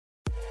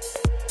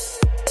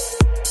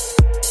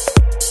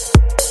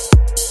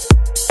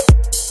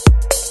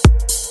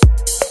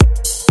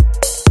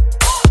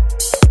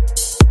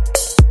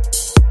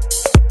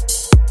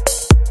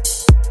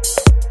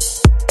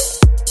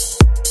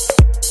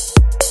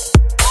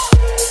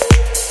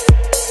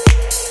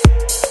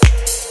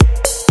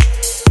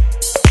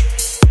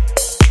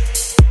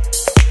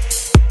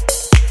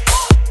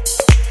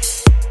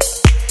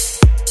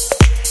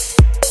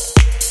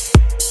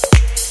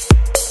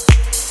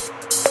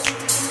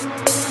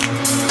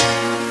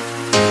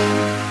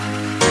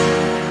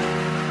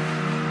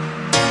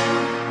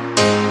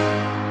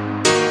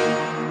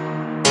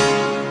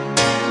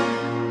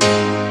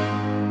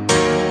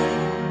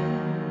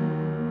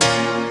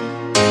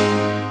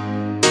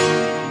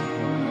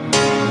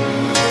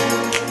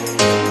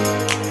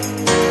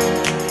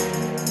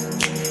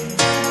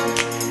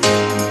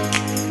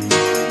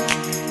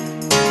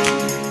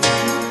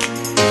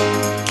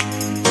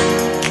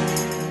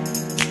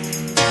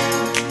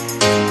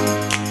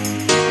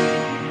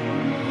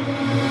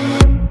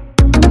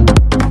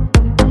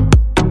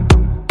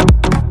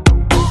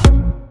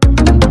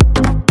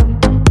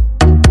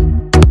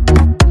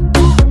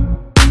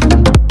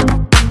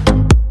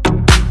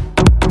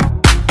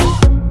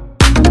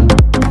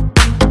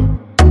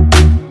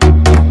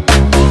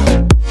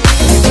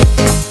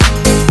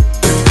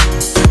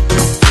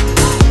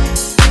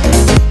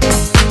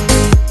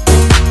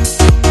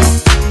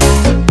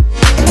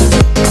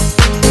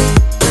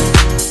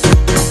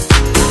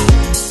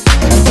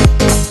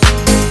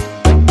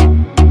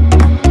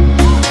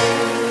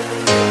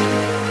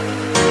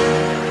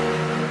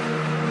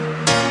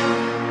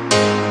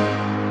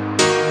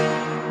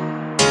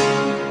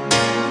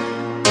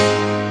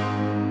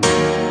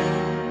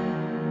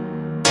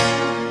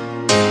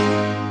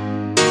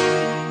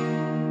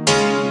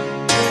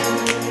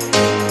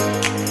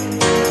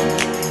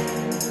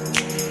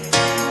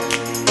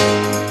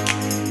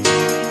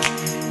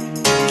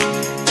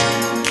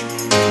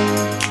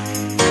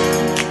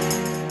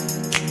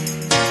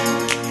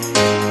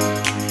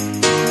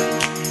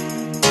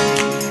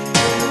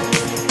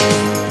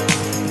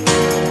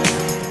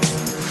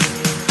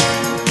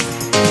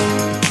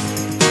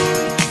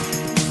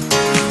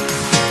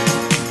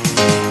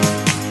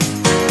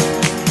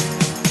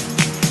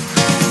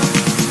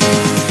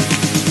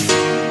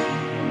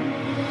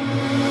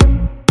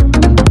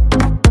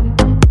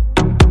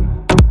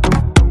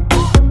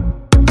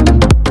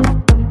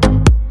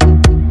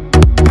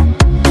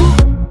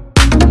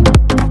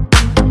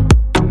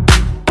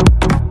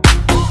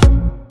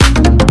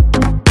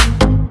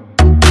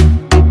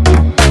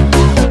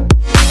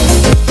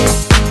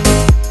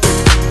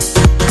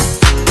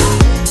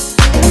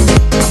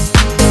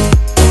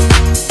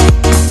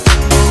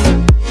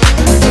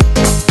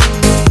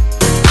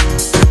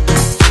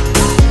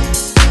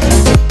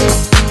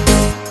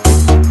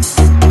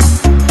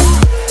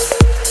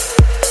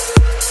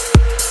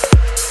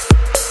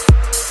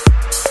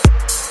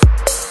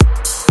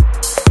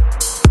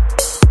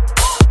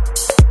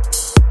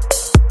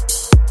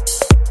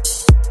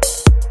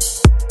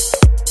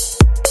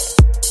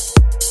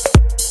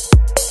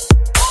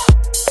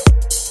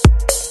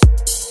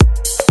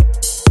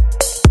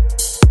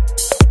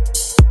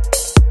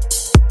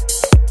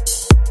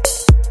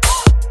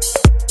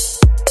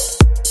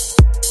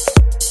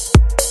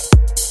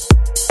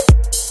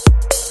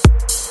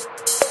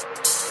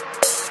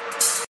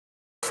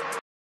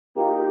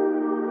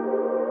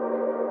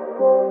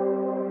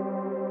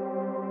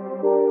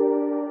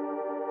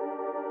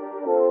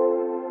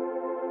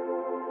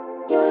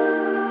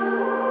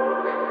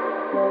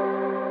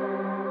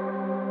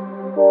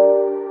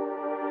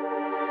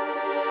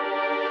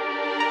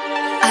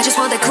I just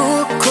want that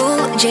cool,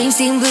 cool James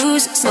Dean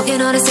blues.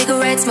 Smoking on a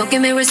cigarette,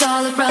 smoking mirrors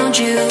all around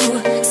you.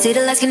 City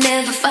lights can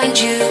never find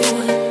you.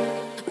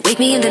 Wake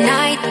me in the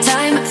night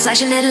time,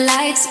 flashing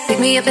headlights.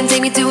 Pick me up and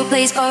take me to a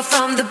place far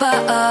from the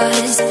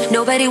buzz.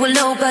 Nobody will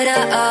know but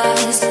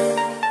us.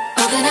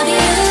 Open up the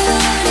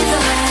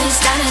universe,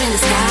 diamond in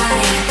the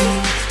sky.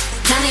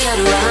 Tell me how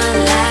to run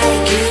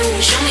like you.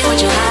 Show me what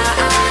you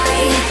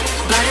hide.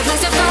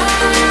 Butterflies are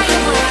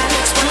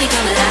fireworks when we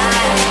come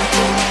alive.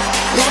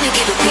 Let me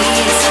give a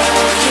piece of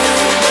you.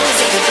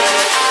 Say goodbye.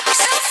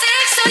 So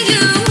fixed on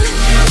you.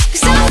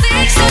 So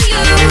fixed on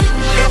you.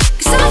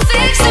 So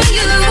fixed on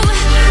you.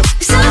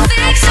 So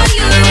fixed on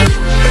you.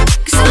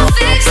 So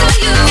fixed on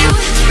you.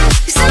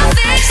 So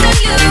fixed on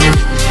you.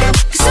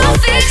 So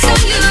fixed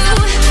on you.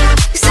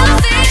 So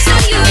fixed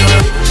on you.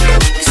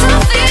 So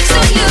fixed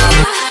on you.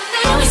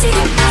 Let me see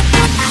you.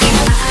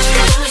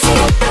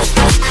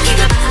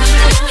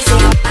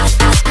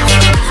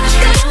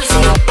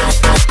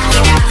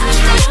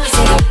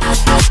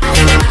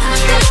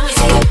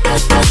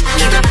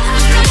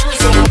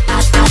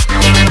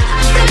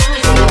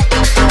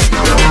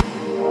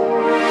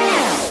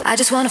 I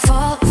just wanna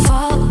fall,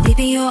 fall deep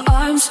in your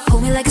arms.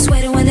 Hold me like a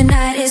sweater when the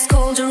night is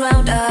cold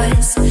around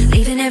us.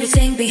 Leaving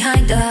everything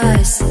behind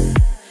us.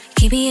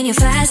 Keep me in your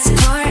fast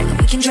car,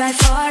 we can drive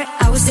far.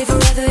 I will stay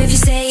forever if you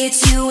say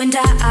it's you and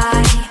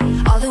I.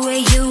 All the way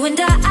you and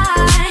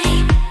I.